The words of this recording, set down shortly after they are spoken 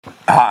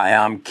Hi,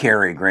 I'm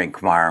Kerry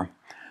Grinkmeyer.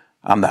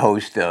 I'm the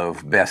host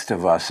of Best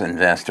of Us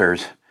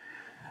Investors.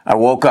 I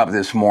woke up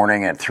this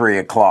morning at 3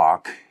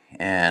 o'clock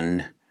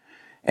and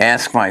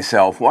asked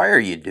myself, why are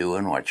you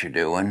doing what you're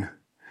doing?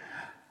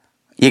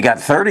 You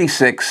got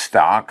 36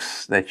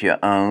 stocks that you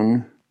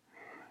own.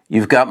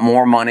 You've got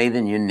more money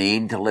than you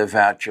need to live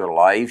out your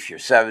life. You're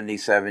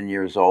 77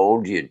 years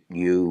old.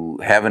 You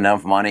have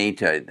enough money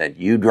that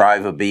you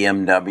drive a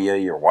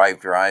BMW. Your wife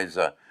drives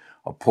a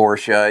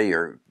Porsche.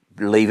 You're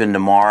leaving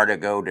tomorrow to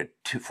go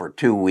for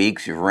 2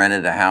 weeks. You've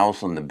rented a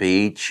house on the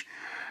beach.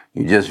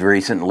 You just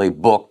recently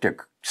booked a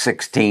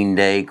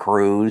 16-day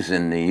cruise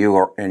in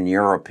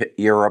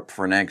Europe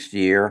for next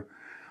year.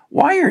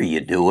 Why are you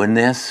doing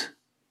this?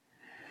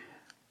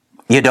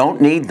 You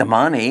don't need the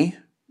money.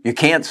 You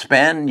can't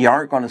spend. You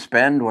aren't going to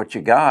spend what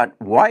you got.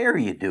 Why are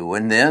you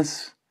doing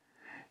this?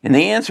 And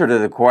the answer to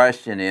the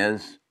question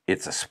is,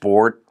 it's a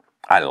sport.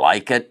 I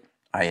like it.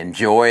 I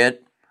enjoy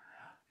it.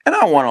 And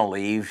I want to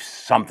leave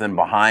something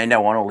behind. I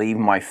want to leave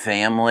my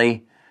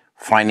family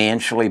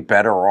financially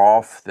better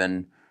off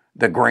than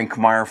the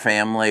Grinkmeyer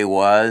family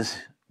was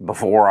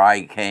before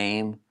I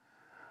came.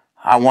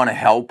 I want to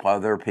help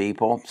other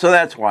people. So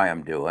that's why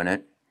I'm doing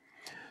it.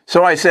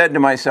 So I said to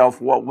myself,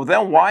 well,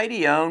 then why do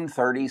you own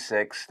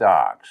 36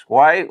 stocks?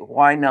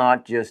 Why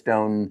not just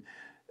own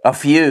a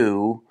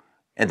few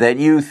that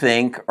you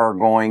think are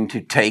going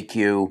to take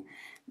you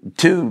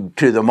to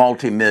the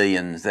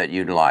multi-millions that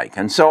you'd like?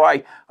 And so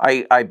I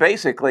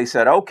basically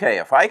said, okay,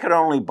 if I could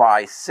only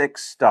buy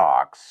 6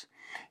 stocks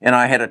and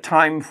I had a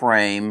time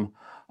frame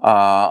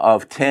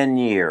of 10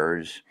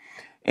 years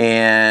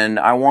and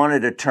I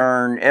wanted to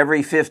turn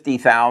every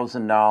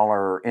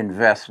 $50,000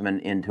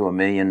 investment into $1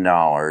 million,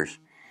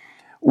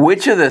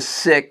 which of the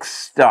 6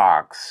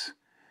 stocks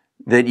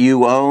that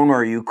you own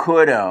or you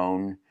could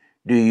own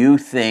do you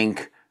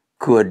think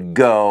could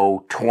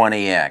go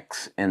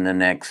 20x in the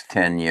next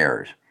 10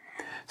 years?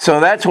 So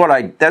that's what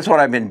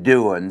I've been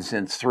doing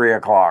since 3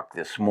 o'clock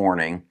this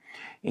morning.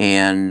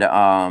 And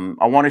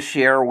I want to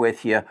share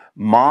with you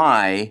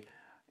my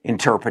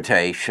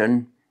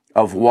interpretation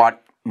of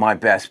what my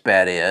best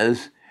bet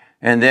is.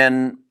 And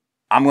then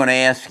I'm going to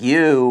ask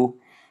you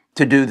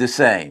to do the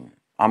same.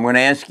 I'm going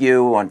to ask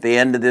you at the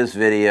end of this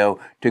video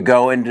to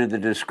go into the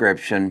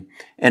description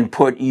and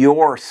put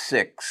your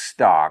 6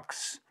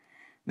 stocks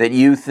that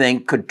you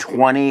think could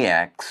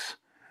 20x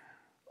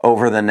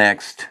over the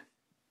next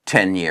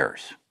 10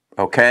 years.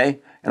 Okay?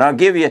 And I'll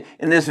give you,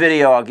 in this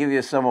video, I'll give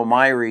you some of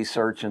my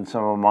research and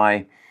some of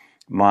my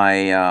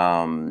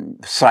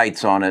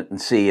sites on it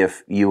and see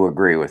if you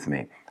agree with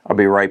me. I'll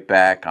be right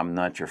back. I'm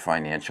not your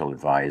financial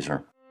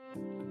advisor.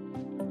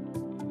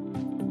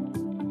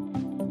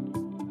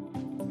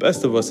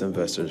 Best of Us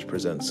Investors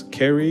presents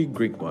Kerry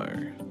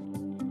Grinkmeyer.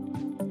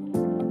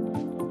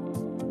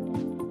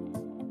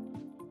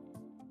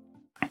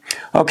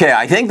 Okay,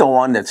 I think the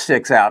one that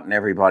sticks out in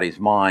everybody's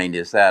mind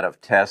is that of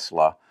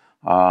Tesla.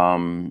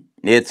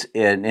 It's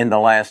in the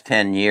last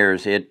 10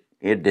 years, it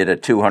did a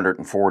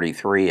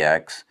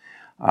 243x.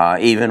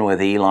 Even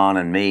with Elon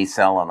and me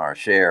selling our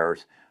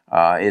shares,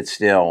 it's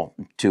still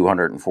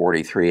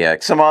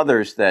 243x. Some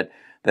others that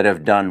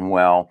have done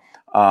well.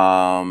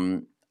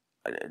 NVIDIA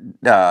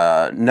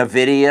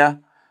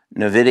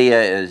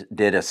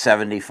did a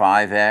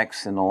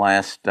 75x in the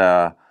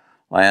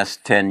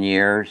last 10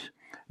 years.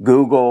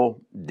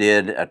 Google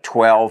did a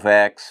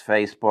 12x,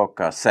 Facebook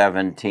a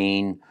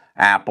 17,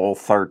 Apple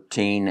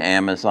 13,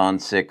 Amazon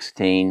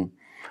 16.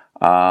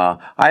 I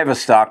have a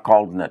stock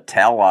called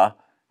Nutella.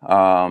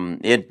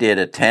 It did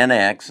a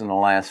 10x in the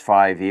last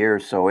 5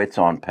 years, so it's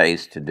on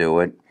pace to do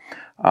it.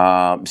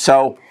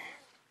 So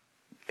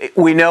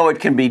we know it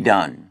can be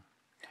done.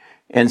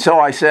 And so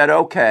I said,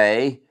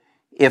 okay,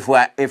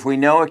 if we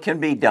know it can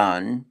be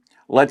done,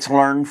 let's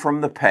learn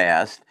from the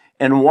past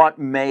and what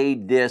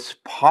made this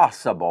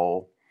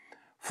possible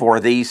for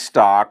these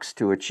stocks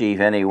to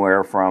achieve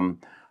anywhere from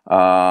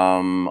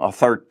a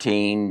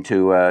 13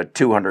 to a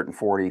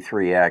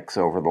 243x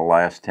over the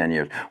last 10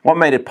 years. What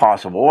made it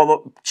possible?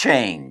 Well,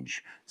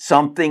 change.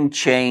 Something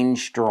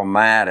changed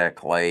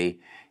dramatically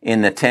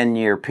in the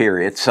 10-year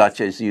period, such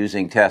as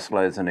using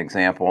Tesla as an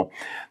example.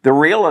 The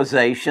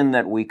realization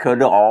that we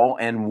could all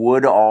and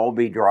would all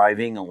be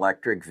driving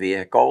electric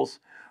vehicles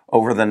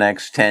over the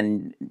next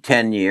 10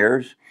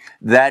 years,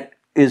 that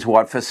is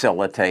what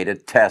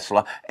facilitated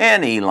Tesla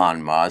and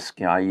Elon Musk.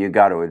 You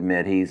got to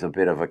admit he's a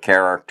bit of a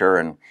character,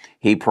 and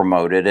he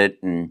promoted it,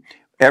 and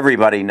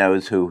everybody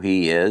knows who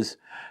he is.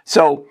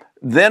 So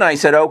then I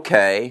said,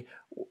 okay,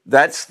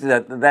 that's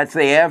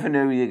the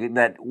avenue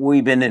that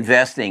we've been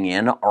investing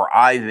in, or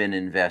I've been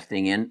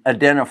investing in,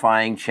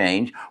 identifying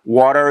change.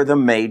 What are the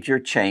major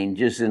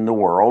changes in the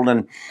world?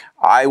 And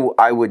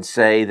I would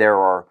say there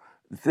are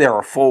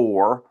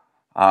 4.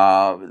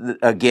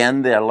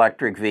 Again, the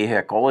electric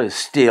vehicle is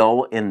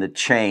still in the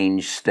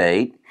change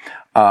state.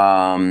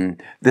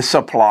 The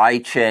supply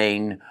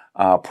chain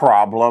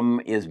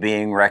problem is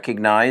being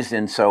recognized,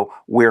 and so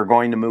we're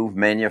going to move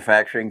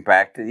manufacturing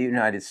back to the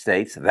United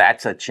States.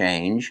 That's a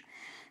change.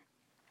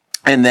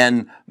 And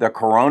then the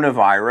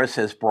coronavirus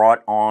has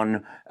brought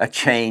on a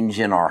change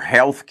in our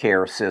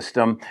healthcare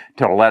system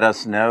to let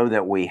us know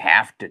that we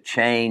have to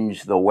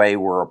change the way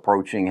we're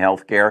approaching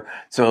healthcare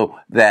so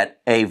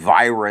that a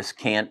virus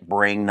can't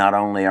bring not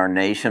only our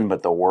nation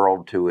but the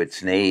world to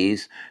its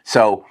knees.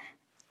 So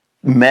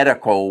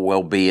medical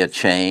will be a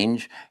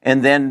change.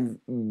 And then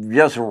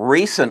just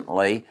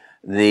recently,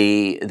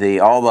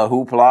 all the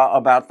hoopla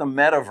about the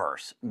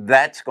metaverse,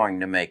 that's going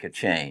to make a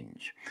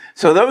change.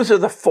 So those are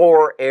the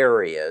four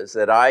areas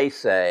that I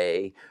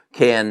say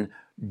can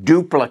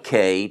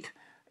duplicate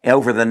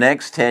over the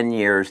next 10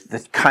 years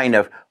the kind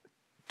of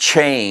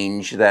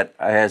change that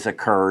has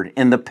occurred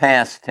in the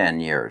past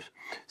 10 years,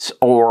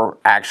 or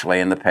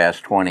actually in the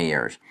past 20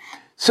 years.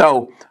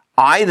 So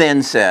I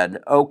then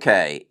said,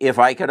 okay, if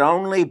I could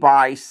only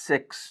buy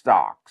 6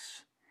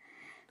 stocks,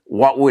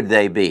 what would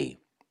they be?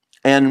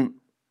 And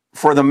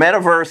for the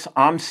metaverse,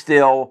 I'm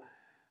still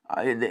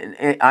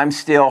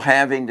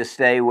having to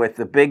stay with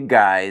the big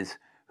guys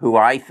who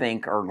I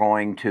think are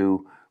going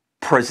to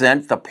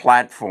present the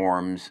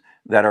platforms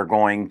that are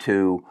going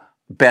to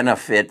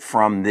benefit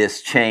from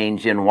this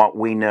change in what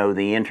we know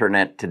the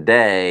internet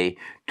today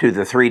to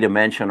the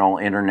three-dimensional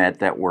internet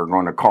that we're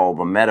going to call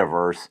the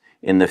metaverse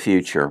in the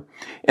future.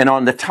 And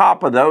on the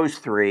top of those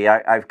three,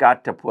 I've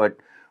got to put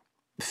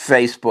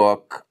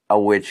Facebook,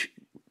 which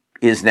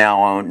is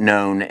now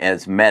known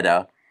as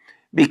Meta,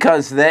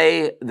 because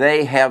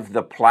they have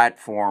the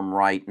platform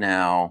right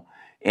now,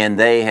 and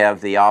they have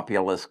the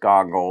Oculus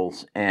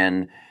goggles,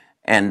 and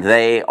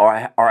they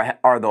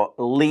are the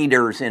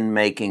leaders in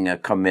making a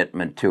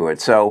commitment to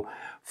it. So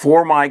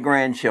for my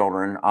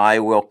grandchildren, I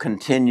will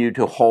continue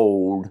to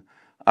hold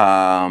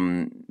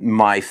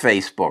my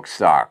Facebook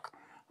stock.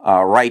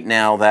 Right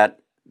now,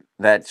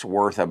 that's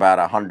worth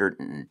about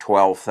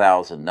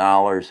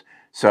 $112,000.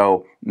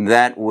 So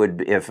that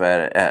would, if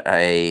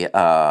a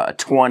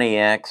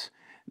 20x,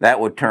 that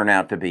would turn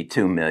out to be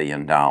 $2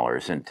 million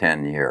in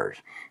 10 years.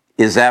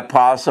 Is that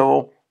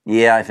possible?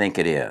 Yeah, I think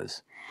it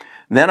is.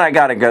 Then I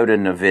got to go to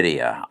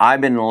NVIDIA.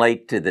 I've been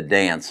late to the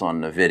dance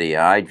on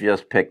NVIDIA. I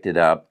just picked it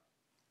up.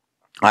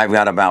 I've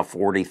got about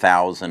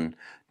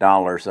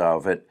 $40,000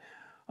 of it.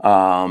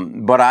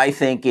 But I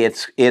think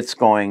it's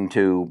going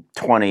to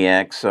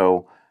 20x.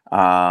 So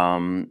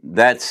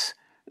that's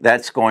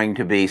going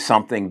to be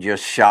something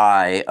just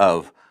shy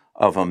of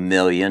 $1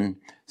 million.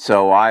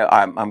 So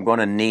I'm going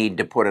to need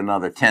to put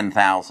another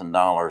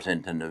 $10,000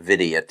 into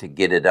NVIDIA to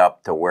get it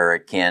up to where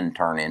it can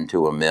turn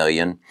into $1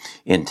 million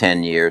in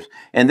 10 years.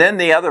 And then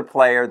the other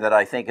player that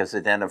I think has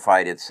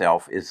identified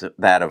itself is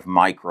that of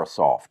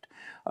Microsoft.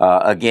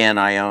 Again,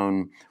 I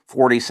own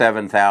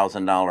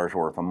 $47,000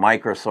 worth of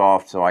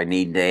Microsoft, so I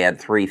need to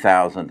add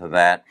 $3,000 to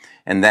that,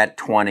 and that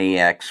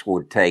 20x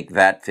would take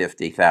that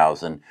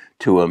 $50,000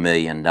 to $1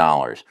 million.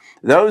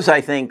 Those,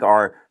 I think,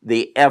 are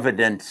the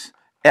evident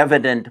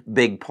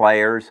big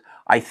players.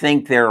 I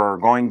think there are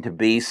going to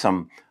be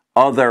some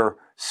other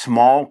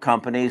small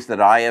companies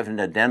that I haven't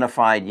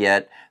identified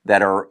yet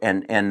that are,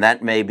 and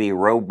that may be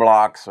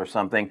Roblox or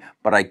something,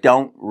 but I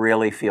don't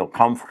really feel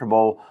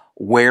comfortable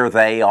where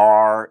they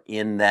are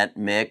in that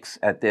mix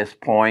at this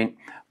point.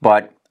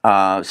 But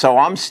so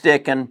I'm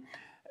sticking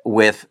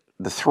with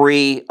the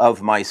 3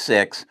 of my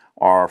 6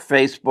 are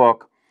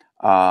Facebook,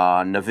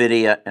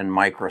 NVIDIA, and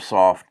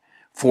Microsoft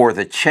for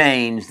the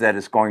change that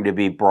is going to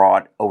be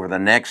brought over the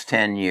next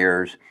 10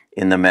 years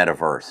in the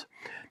metaverse.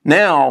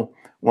 Now,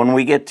 when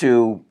we get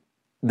to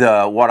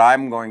what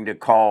I'm going to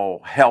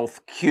call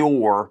health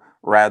cure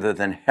rather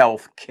than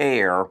health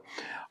care,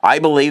 I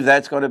believe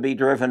that's going to be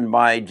driven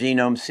by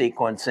genome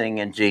sequencing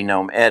and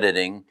genome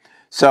editing.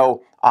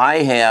 So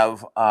I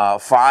have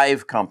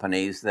 5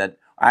 companies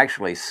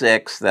actually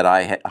 6 that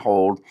I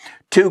hold,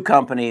 2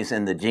 companies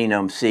in the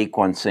genome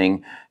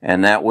sequencing,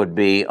 and that would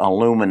be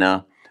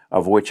Illumina,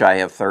 of which I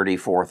have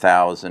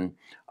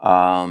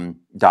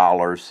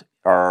 $34,000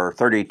 or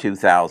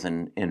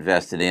 $32,000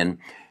 invested in.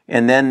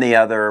 And then the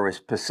other is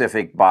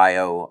Pacific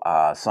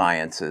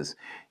Biosciences,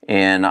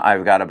 and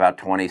I've got about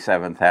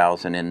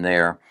 $27,000 in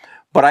there.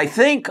 But I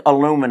think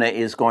Illumina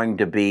is going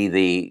to be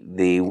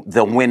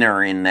the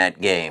winner in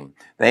that game.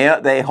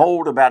 They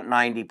hold about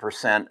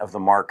 90% of the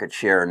market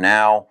share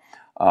now.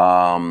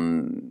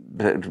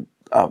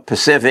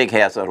 Pacific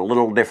has a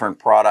little different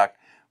product,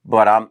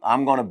 but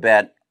I'm going to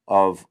bet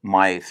of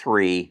my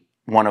 3,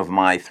 one of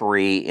my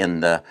 3 in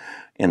the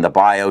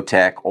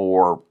biotech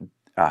or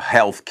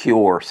health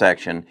cure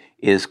section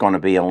is going to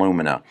be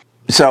Illumina.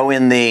 So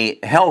in the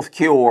health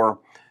cure,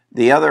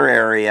 the other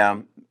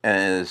area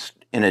is,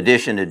 in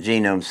addition to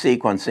genome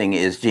sequencing,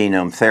 is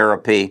genome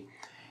therapy,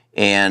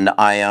 and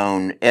I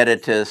own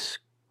Editas,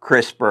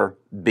 CRISPR,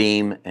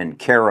 Beam, and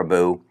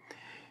Caribou,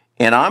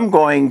 and I'm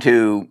going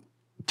to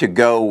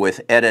go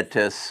with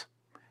Editas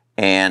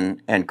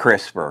and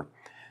CRISPR.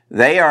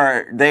 They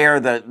are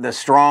the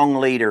strong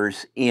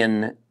leaders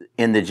in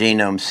the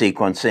genome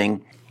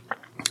sequencing.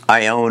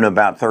 I own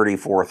about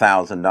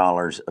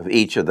 $34,000 of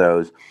each of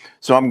those,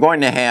 so I'm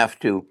going to have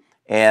to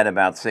add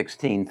about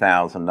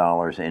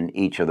 $16,000 in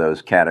each of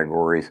those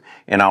categories,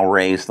 and I'll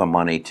raise the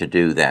money to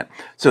do that.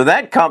 So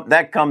that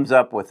comes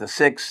up with the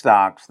 6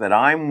 stocks that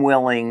I'm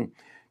willing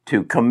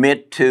to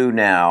commit to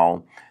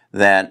now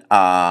that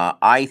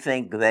I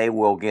think they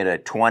will get a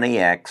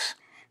 20x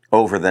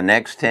over the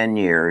next 10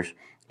 years,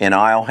 and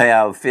I'll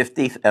have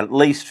at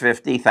least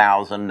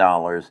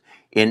 $50,000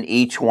 in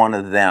each one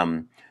of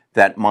them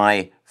that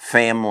my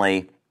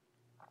family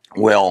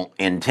will,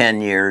 in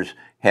 10 years,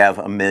 have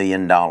 $1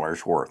 million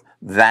worth.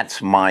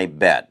 That's my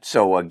bet.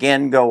 So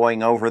again,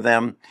 going over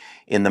them,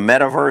 in the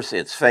metaverse,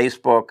 it's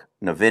Facebook,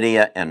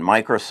 NVIDIA, and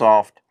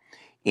Microsoft.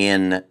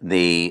 In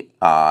the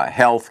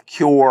health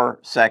cure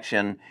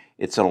section,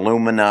 it's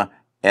Illumina,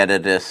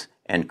 Editas,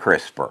 and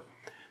CRISPR.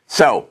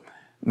 So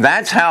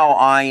that's how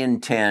I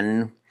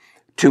intend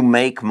to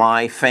make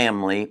my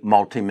family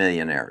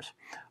multimillionaires.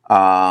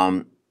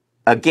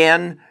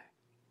 Again,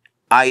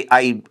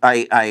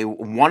 I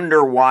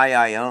wonder why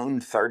I own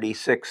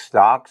 36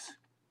 stocks.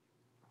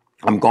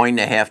 I'm going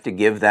to have to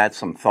give that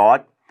some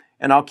thought,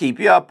 and I'll keep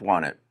you up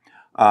on it.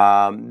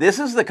 This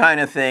is the kind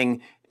of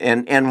thing,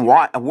 and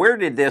where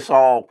did this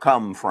all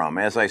come from?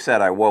 As I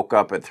said, I woke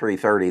up at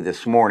 3:30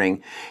 this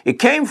morning. It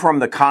came from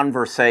the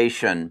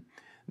conversation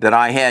that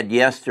I had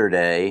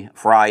yesterday,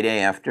 Friday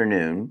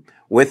afternoon,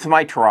 with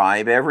my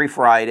tribe. Every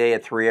Friday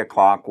at 3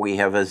 o'clock, we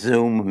have a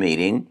Zoom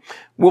meeting.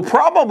 We'll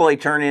probably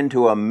turn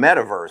into a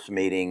metaverse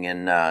meeting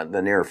in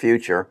the near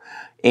future.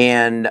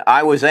 And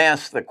I was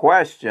asked the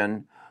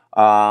question,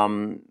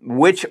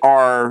 which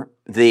are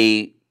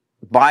the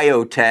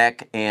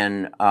biotech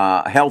and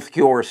health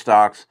cure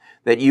stocks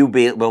that you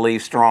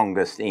believe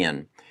strongest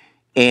in?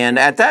 And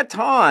at that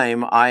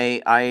time,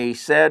 I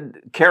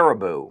said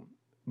Caribou.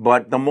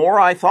 But the more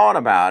I thought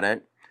about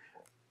it,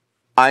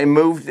 I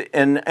moved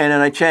and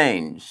I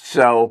changed.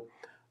 So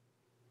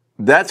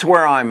that's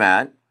where I'm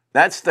at.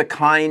 That's the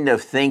kind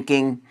of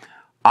thinking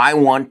I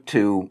want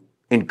to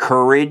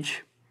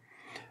encourage.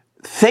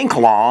 Think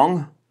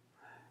long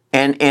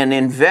and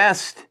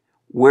invest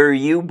where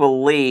you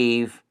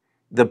believe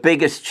the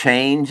biggest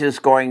change is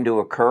going to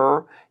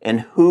occur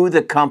and who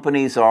the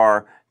companies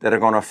are that are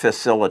going to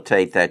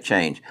facilitate that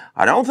change.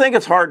 I don't think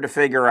it's hard to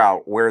figure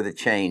out where the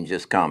change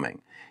is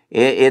coming.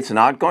 It's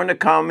not going to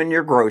come in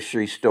your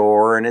grocery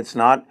store, and it's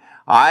not,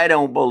 I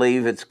don't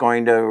believe it's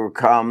going to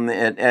come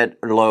at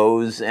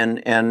Lowe's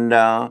and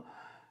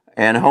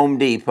Home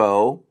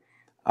Depot,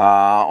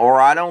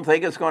 or I don't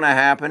think it's going to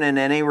happen in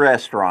any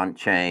restaurant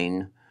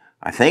chain.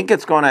 I think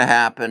it's going to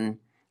happen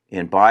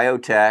in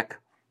biotech,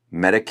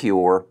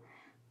 Medicure,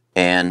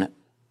 and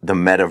the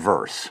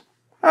metaverse.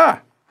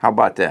 How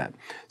about that?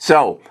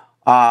 So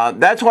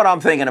that's what I'm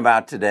thinking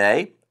about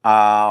today.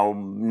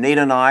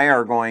 Nita and I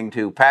are going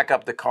to pack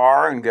up the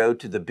car and go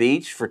to the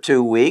beach for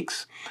 2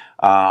 weeks.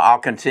 I'll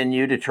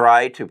continue to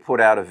try to put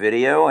out a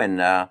video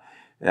and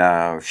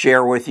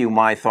share with you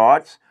my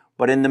thoughts.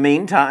 But in the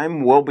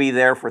meantime, we'll be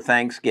there for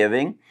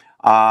Thanksgiving.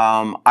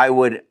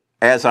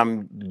 As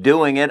I'm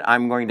doing it,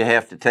 I'm going to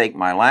have to take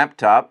my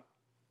laptop.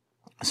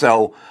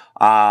 So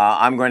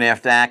I'm going to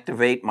have to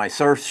activate my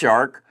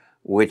Surfshark,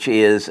 which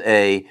is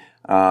a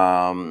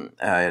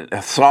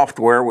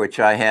software which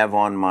I have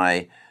on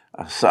my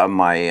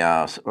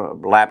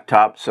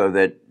laptop so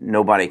that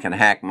nobody can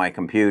hack my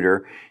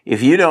computer.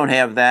 If you don't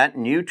have that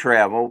and you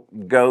travel,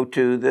 go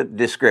to the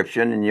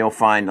description and you'll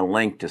find a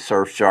link to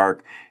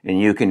Surfshark and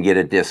you can get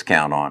a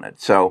discount on it.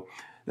 So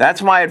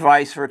that's my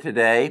advice for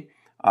today.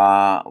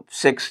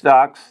 6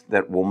 stocks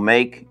that will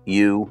make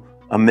you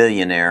a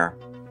millionaire.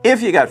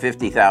 If you got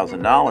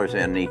 $50,000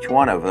 in each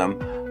one of them,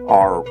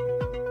 or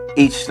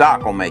each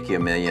stock will make you a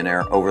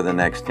millionaire over the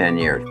next 10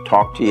 years.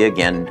 Talk to you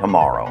again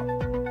tomorrow.